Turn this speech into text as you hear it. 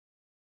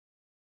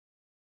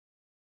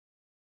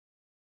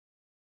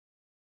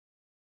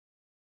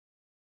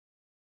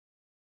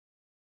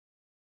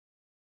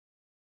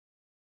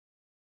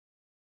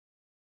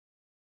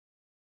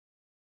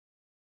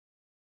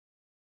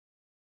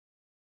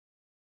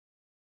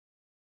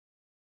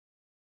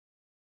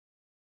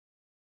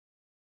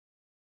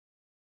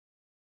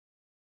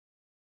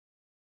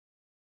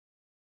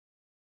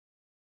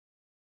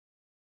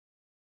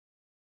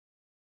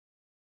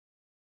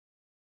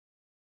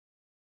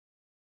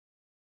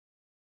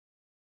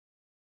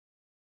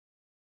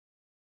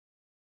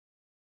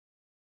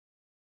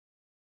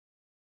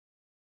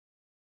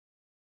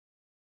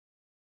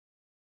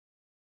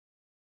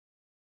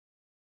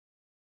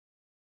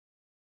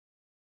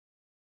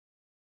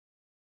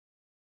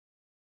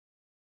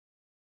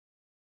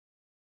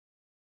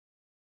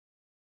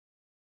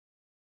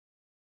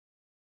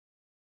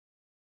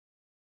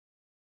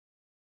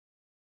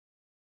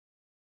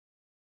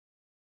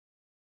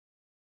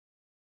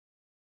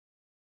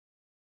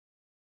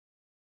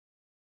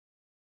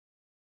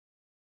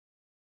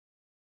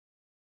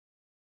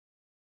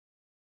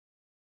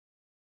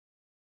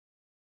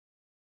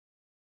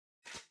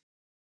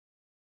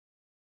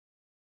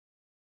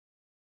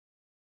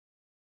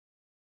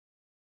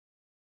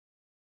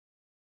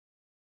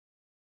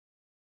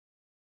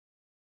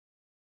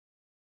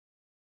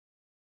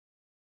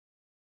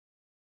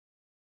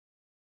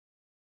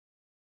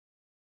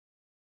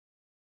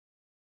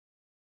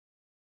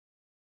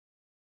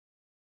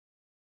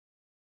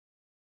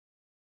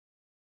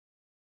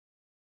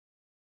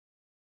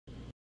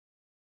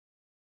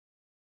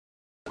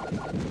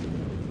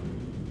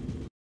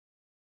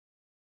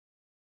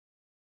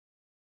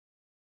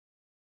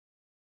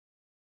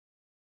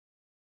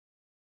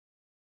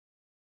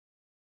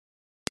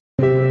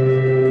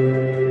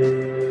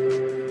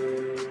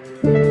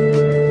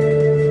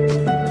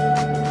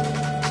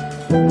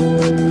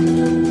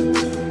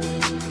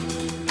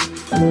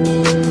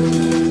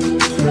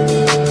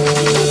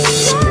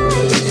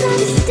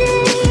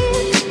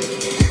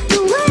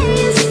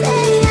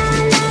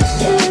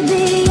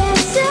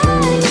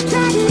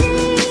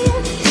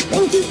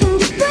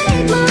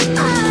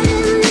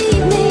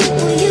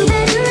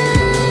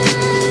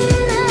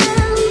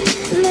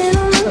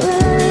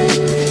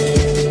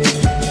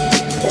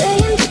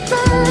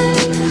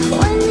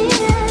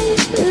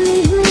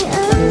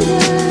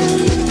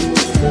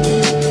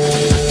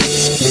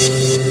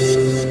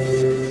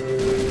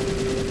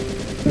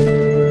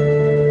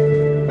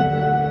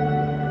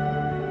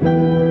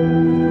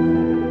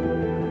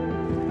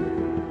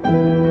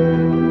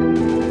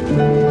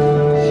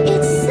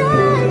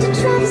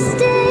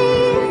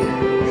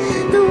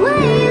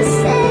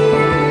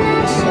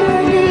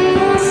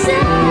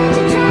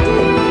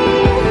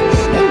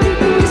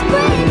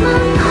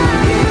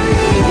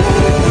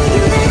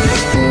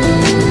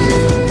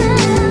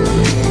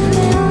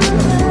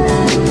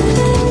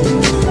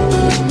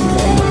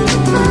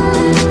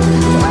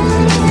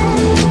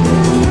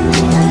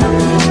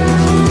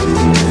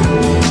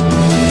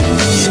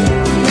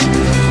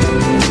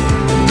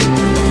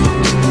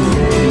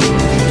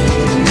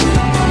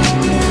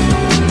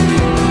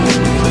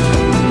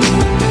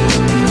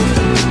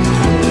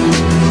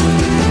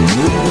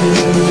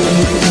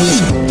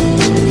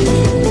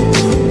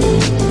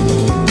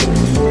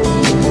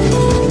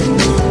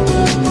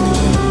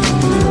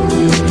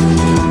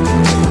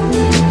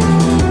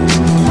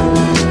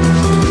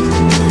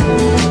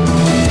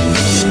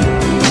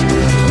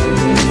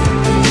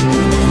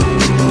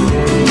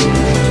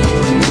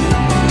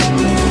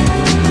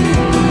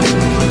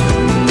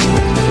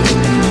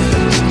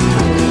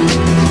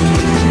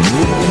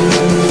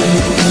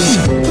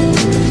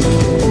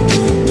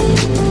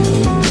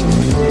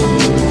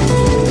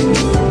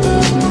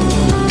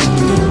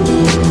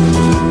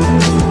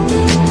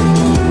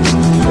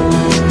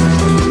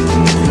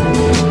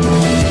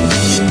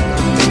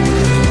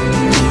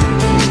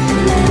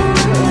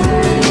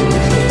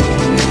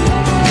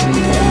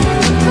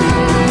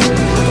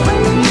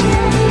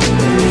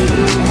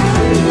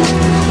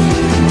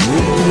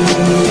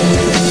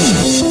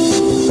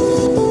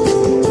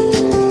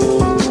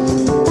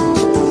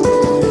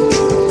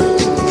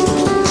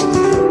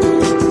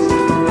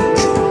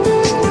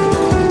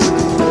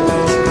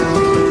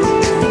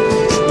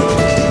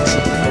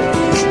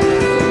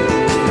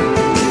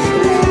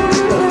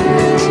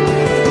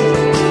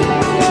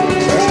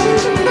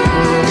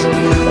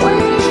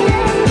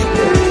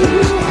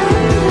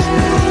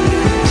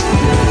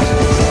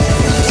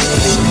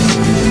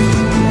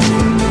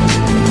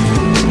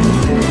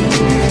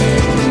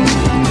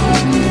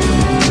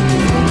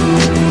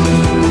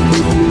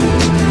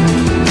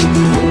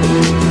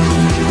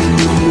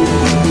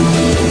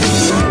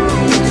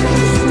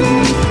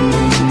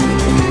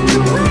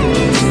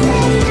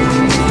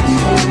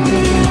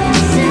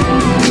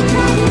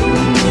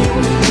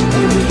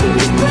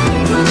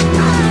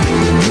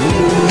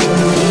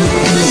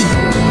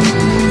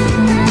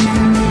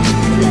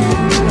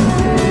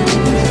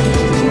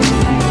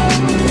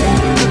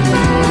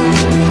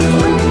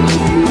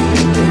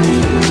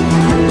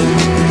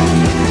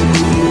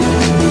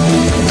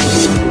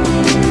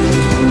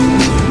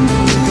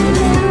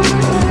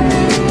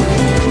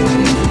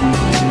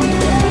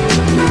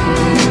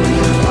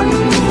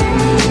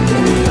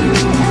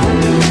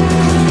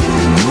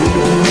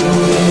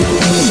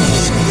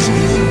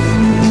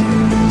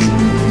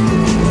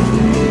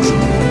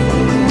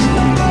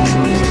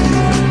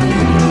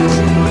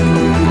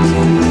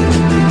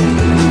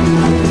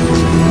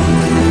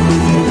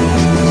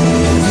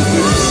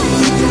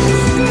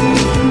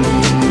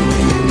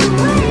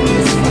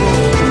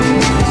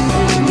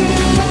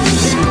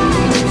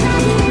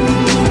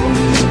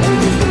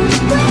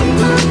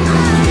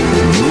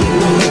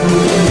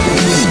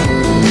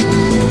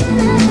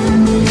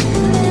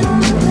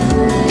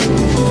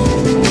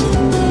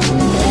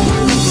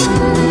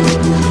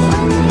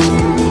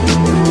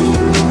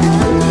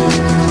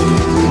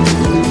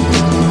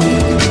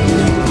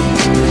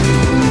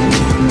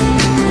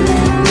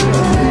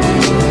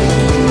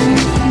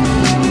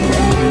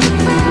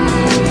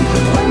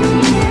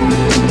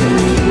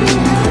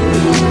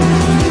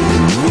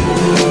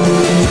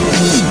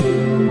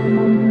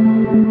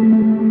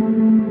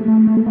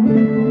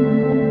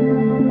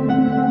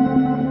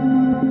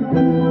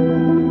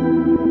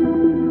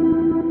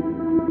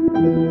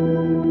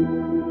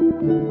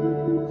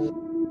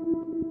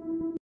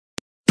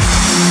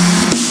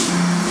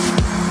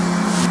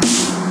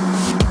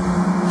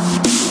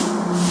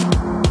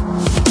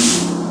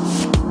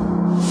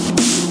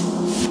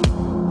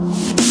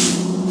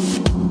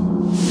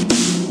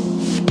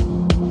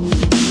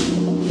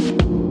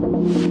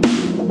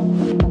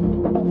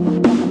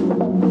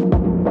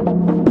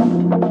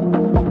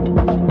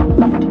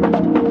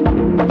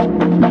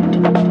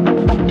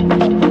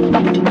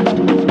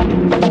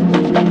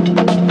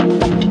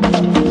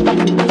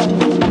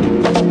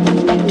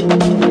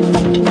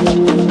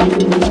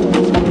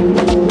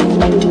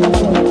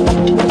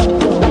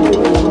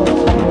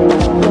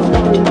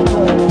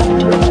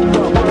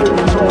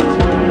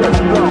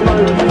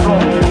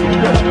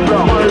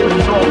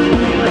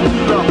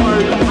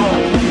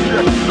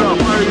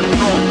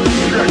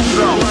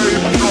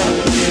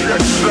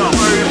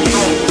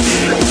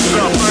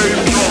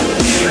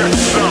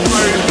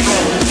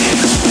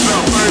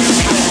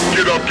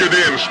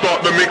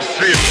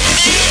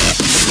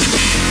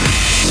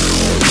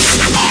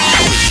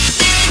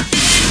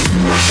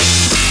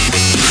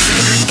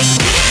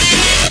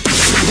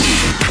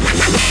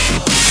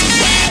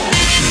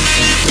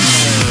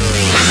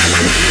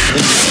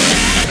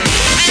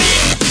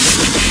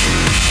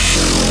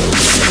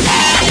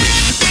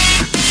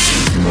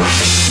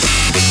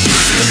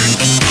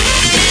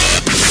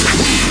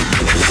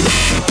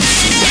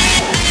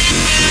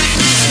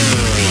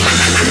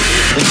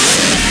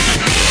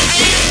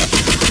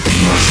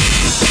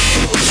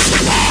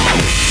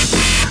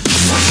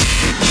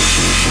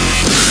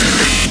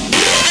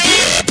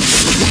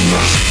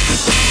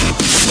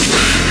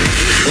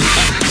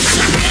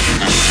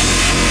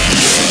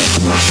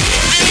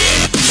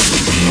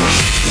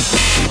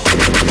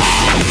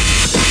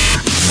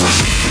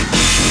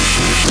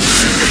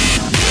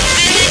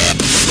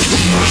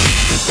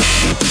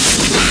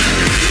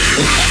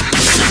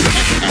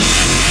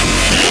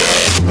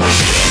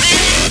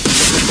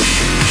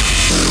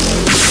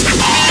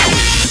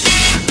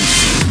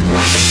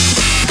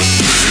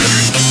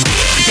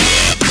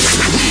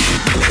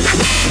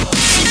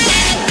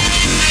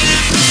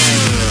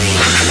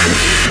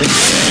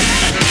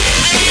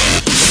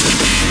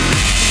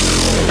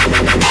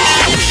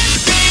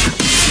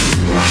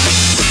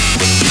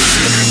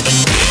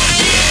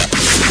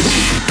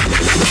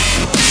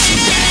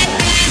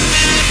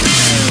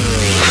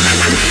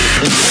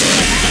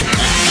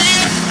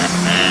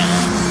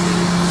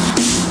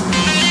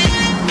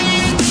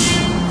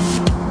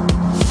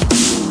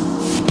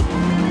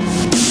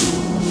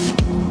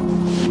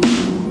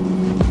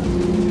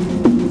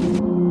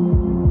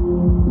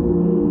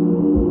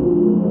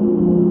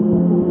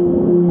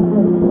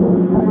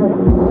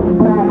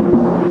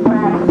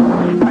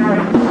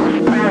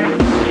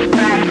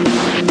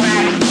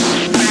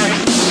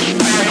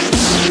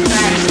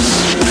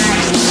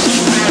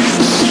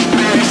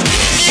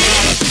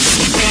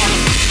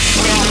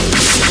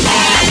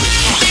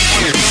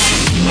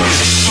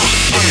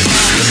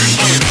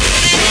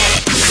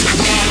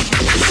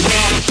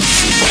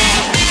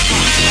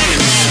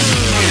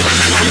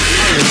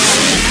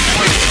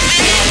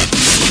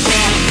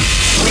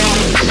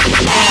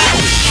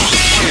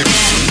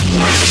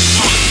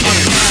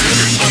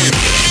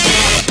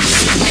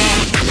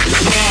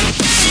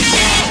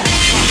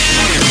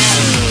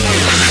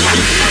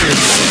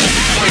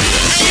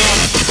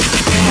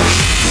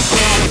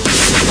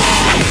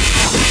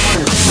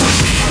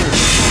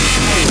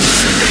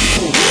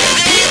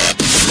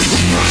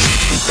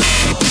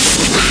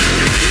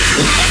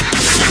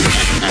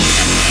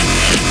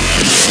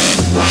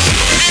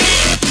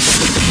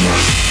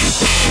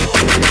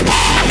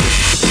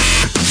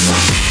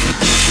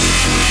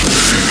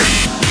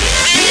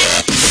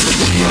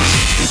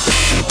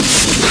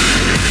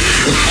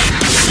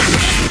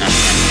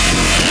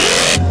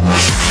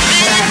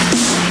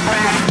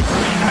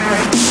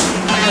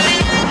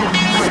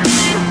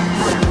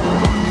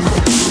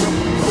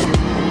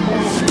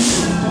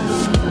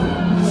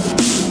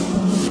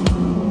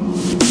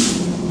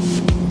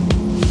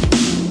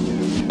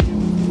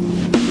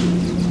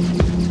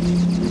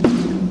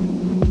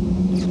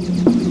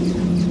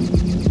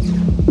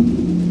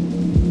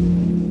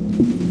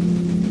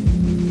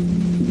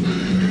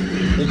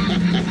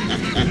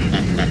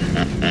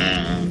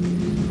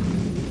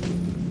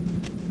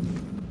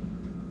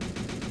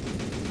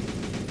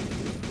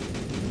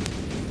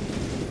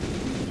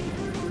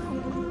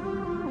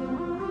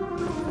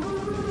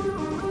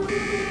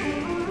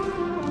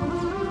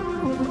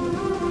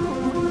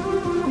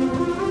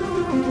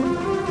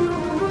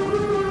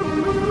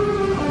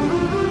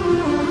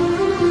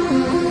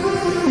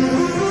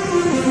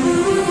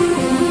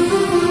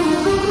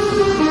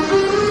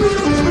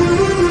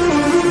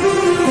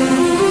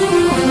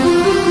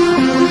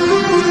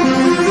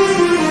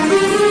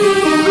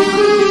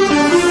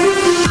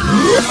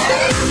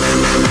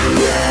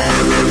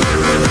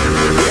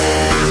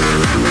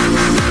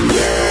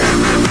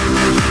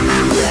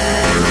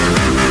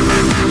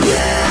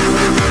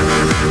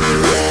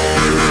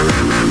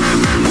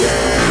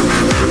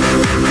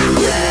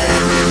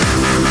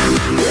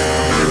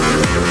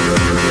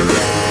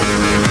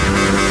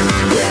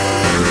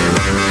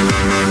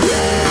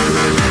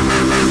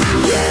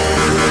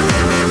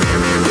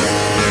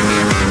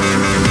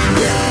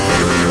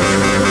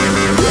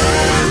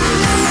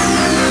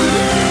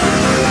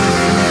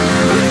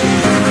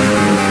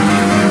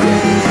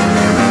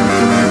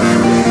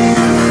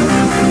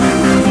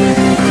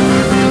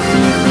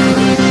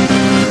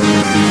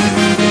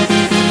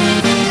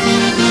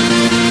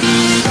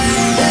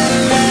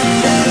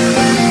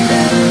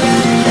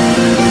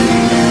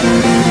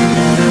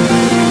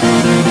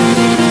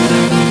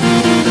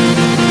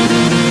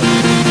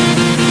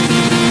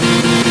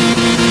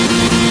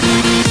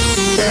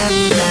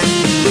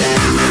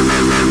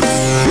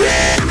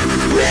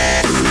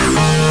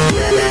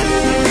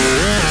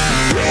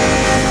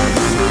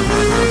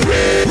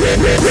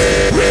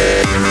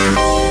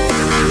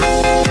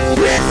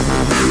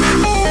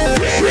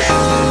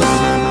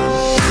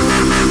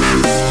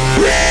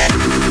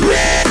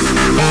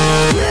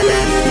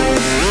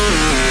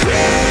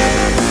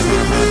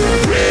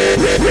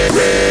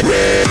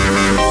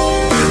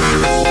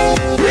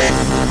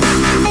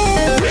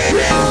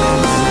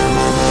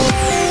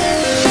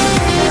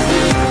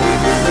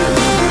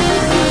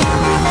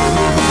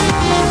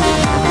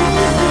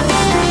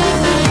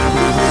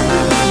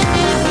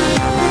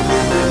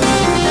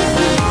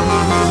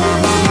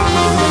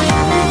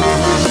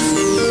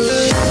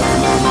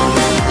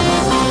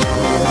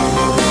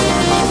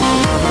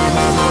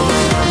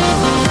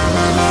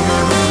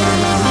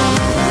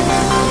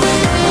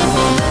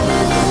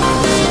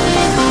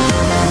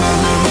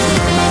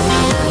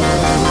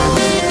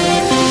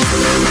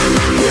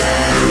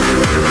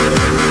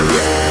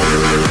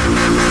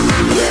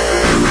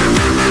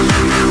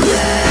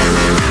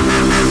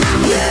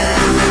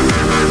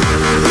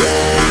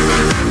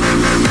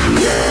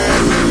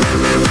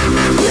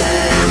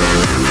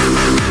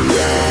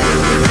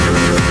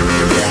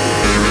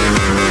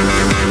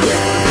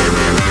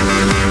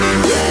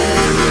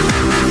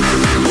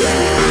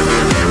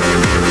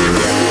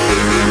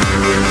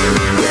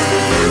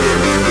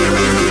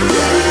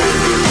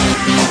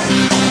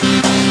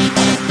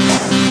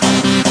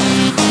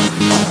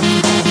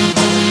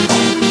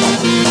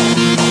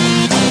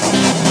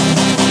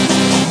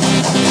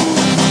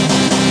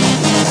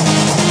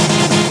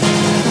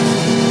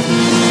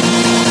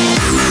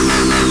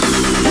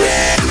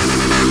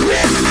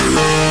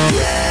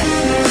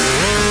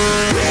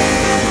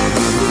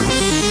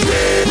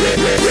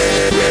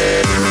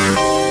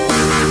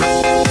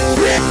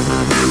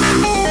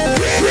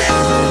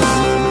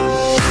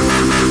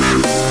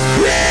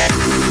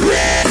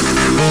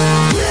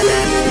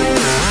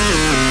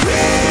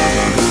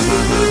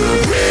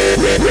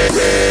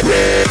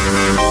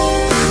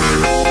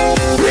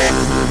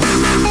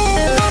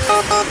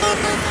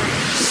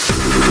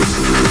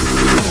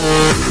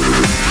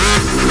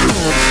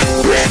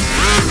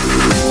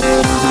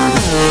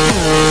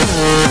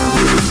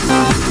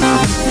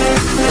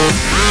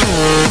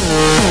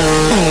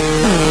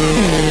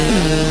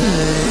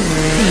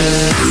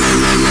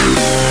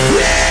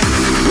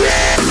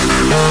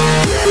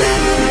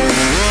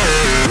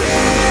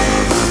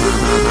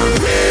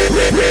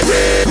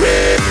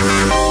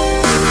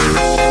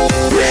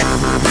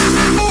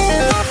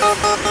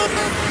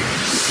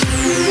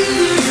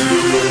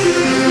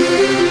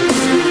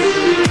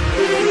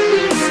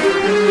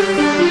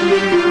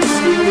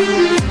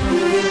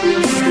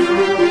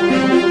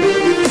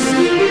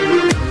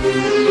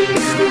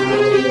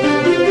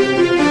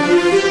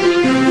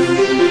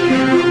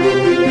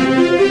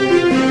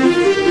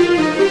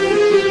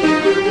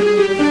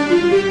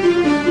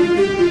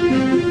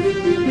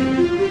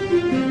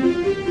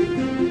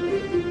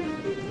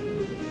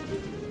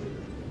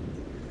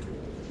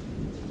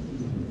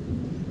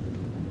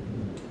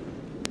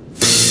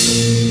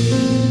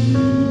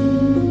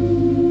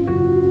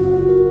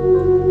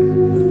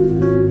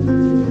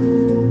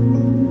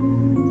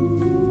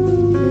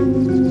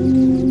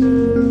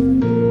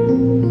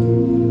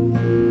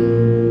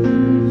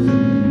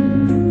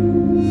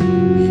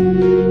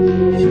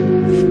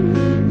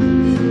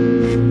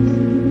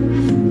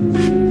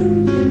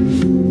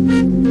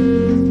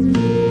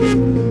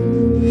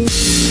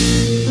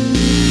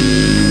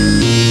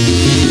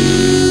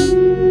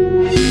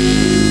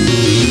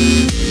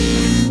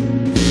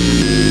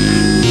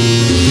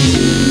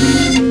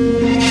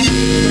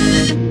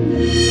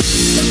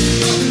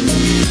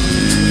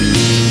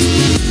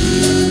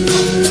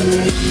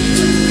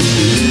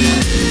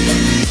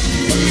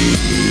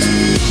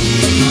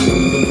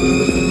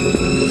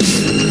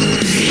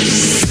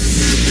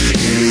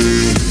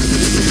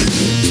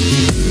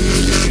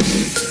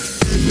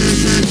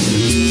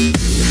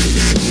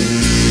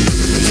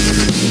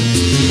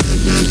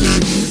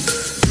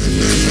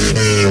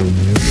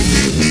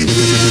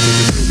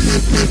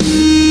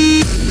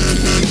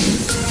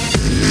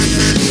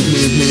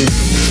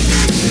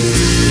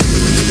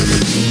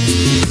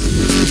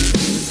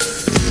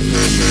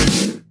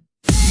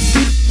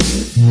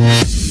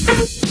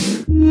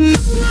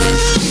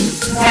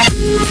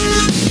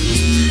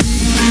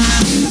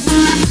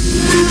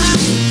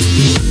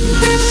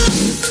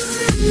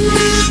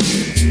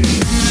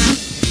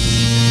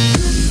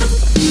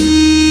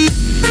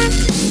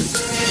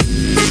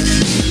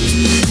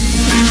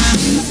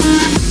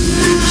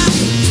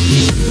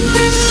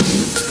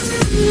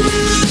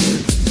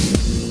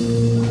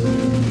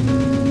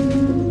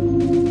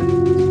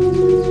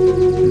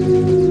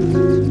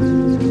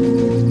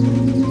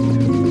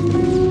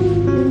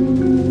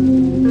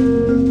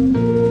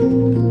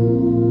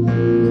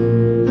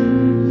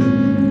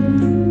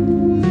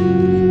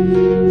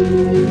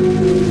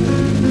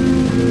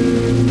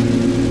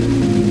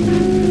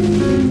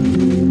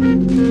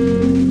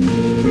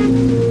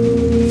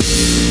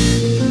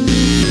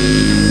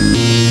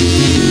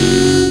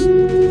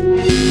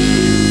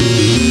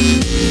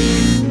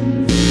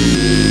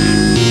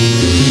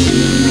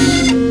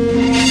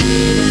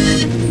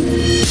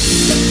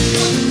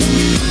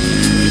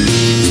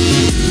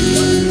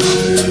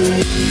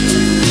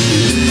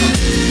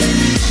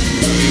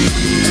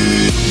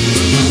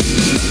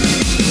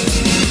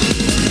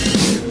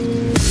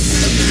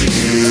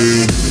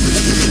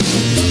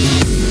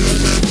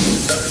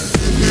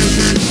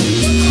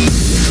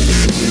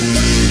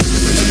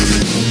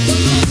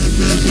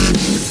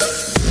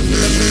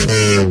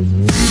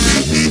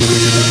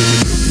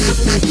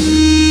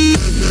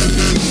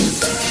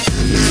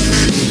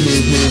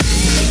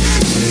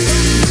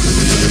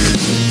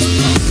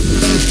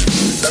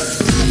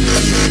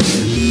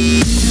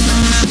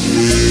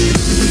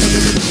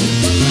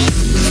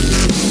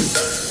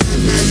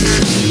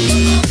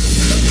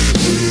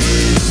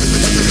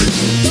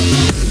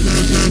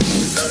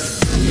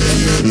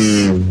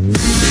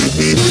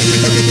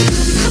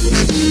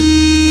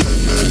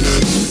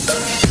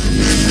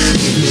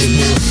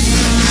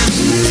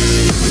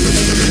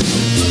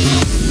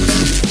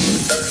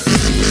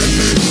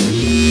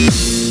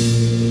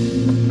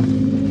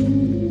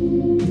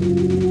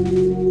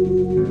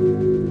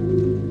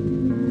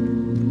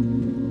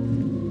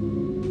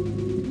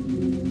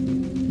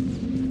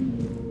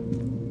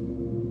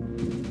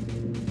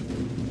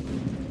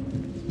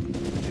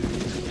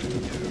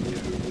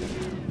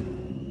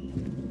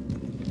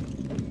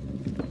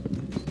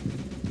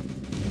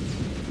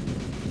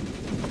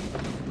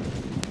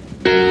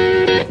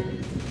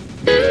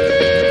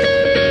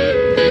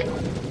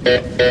Wouldn't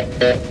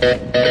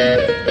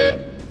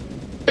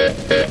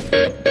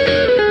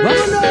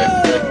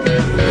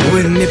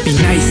it be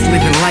nice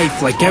living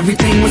life like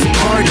everything was a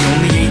party?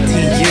 Only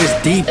 18 years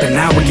deep and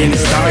now we're getting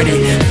started.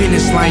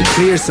 Finish line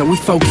clear so we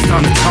focused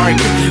on the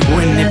target.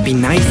 Wouldn't it be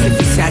nice if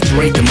we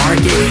saturate the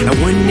market? And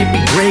wouldn't it be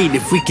great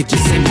if we could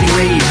just simply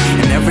rage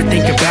and never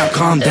think about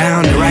calm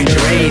down or act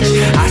your age?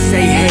 I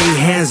say hey,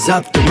 hands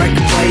up, the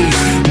record plays.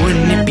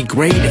 Wouldn't it be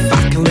great if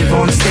I could live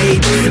on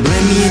stage?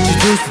 Let me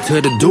introduce you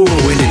to the duo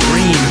with a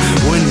dream.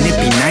 Wouldn't it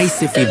be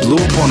nice if we blew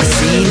up on a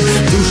scene?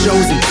 Do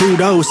shows in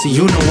Pluto, so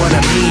you know what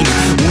I mean.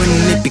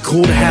 Wouldn't it be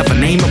cool to have a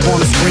name up on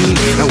the screen?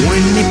 And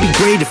wouldn't it be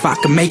great if I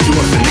could make you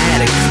a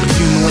fanatic?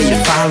 Accumulate a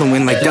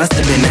following like dust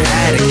up in the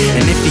attic.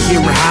 And if you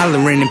hear her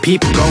hollering and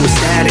people go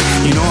ecstatic,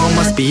 you know it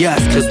must be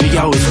us, cause we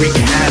always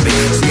wreaking havoc.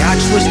 See, I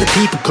just wish the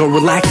people could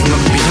relax and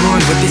look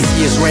beyond what this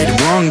year's right or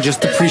wrong.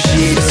 Just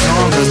appreciate a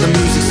song, cause the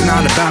music's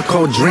not about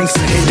cold drinks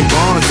and hitting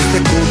bonds. It's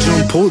the cool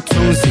June pool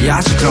tunes, so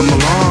y'all should come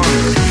along.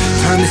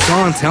 Turn this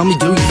on, tell me,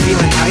 do you feel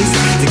enticed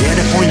to get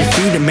up on your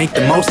feet and make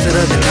the most of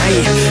the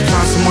night?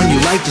 Find someone you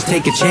like, just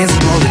take a chance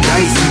and roll the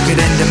dice. You could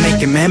end up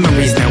making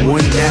memories, now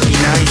wouldn't that be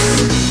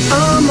nice?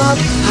 I'm up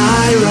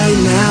high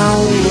right now.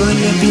 Wouldn't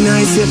it be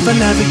nice if I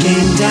never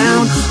came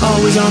down?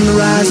 Always on the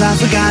rise, I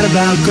forgot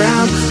about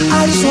ground.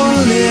 I just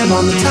wanna live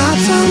on the top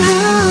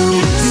somehow.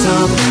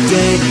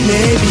 Someday,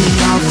 maybe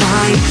I'll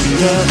find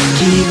the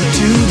key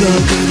to the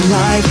good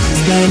life.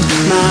 Spend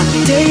my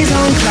days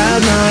on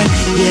cloud nine.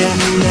 Yeah,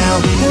 now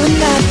wouldn't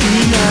that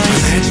be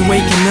nice? Imagine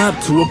waking up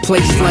to a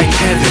place like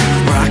heaven,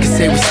 where I can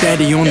say we're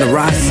steady on the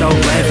rise, so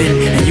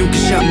 11. And you can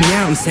shut me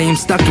out and say I'm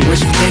stuck and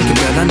wishful thinking,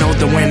 but I know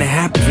that when it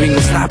happens we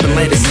gon' stop and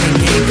let it sink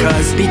in.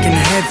 Cause speaking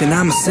of heaven,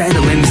 I'ma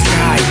settle in the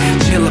sky,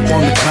 chill up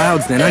on the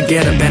clouds, then I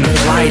get up and I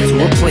fly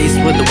to a place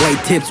where the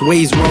white tips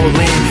waves roll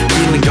in,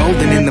 feeling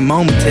golden in the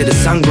moment till the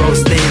sun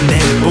grows thin.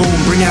 Then boom,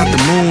 bring out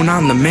the moon,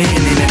 I'm the man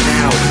in it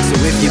now. So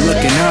if you're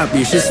looking up,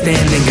 you should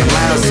stand and get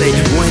loud. Say,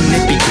 wouldn't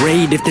it be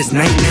great if this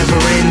night never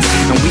ends,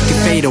 and we could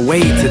fade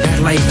away to that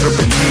light for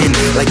pretend,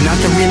 like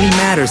nothing really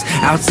matters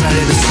outside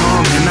of the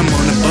song. And I'm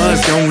on a buzz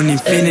going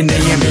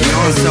infinity and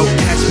beyond. So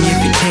catch me if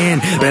you can,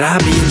 but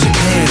I'll be in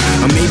Japan,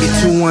 or maybe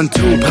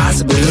 212,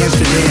 possibly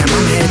Amsterdam.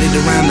 I'm headed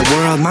around the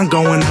world, I'm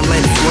going to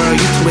let it swirl.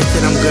 You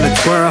twisted, I'm gonna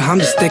twirl, I'm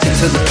just sticking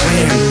to the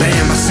plan.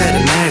 Bam, I said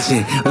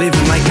imagine,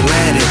 living like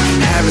Aladdin,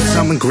 having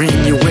someone grant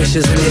your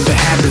wishes, and if it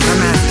happens,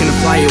 I'm asking to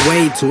fly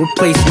away to a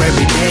place where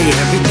every day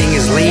everything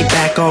is laid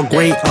back, all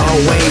great,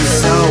 always.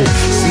 So,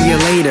 see you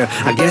later,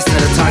 I guess that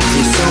I'll talk to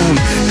you soon,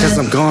 cause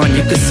I'm gone,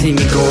 you can see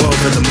me go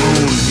over the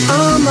moon.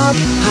 I'm up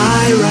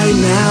high right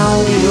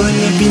now.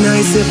 Wouldn't it be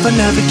nice if I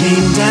never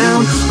came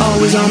down?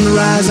 Always on the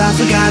rise, I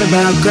forgot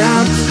about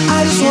ground.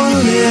 I just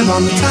wanna live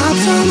on the top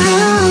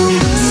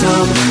somehow.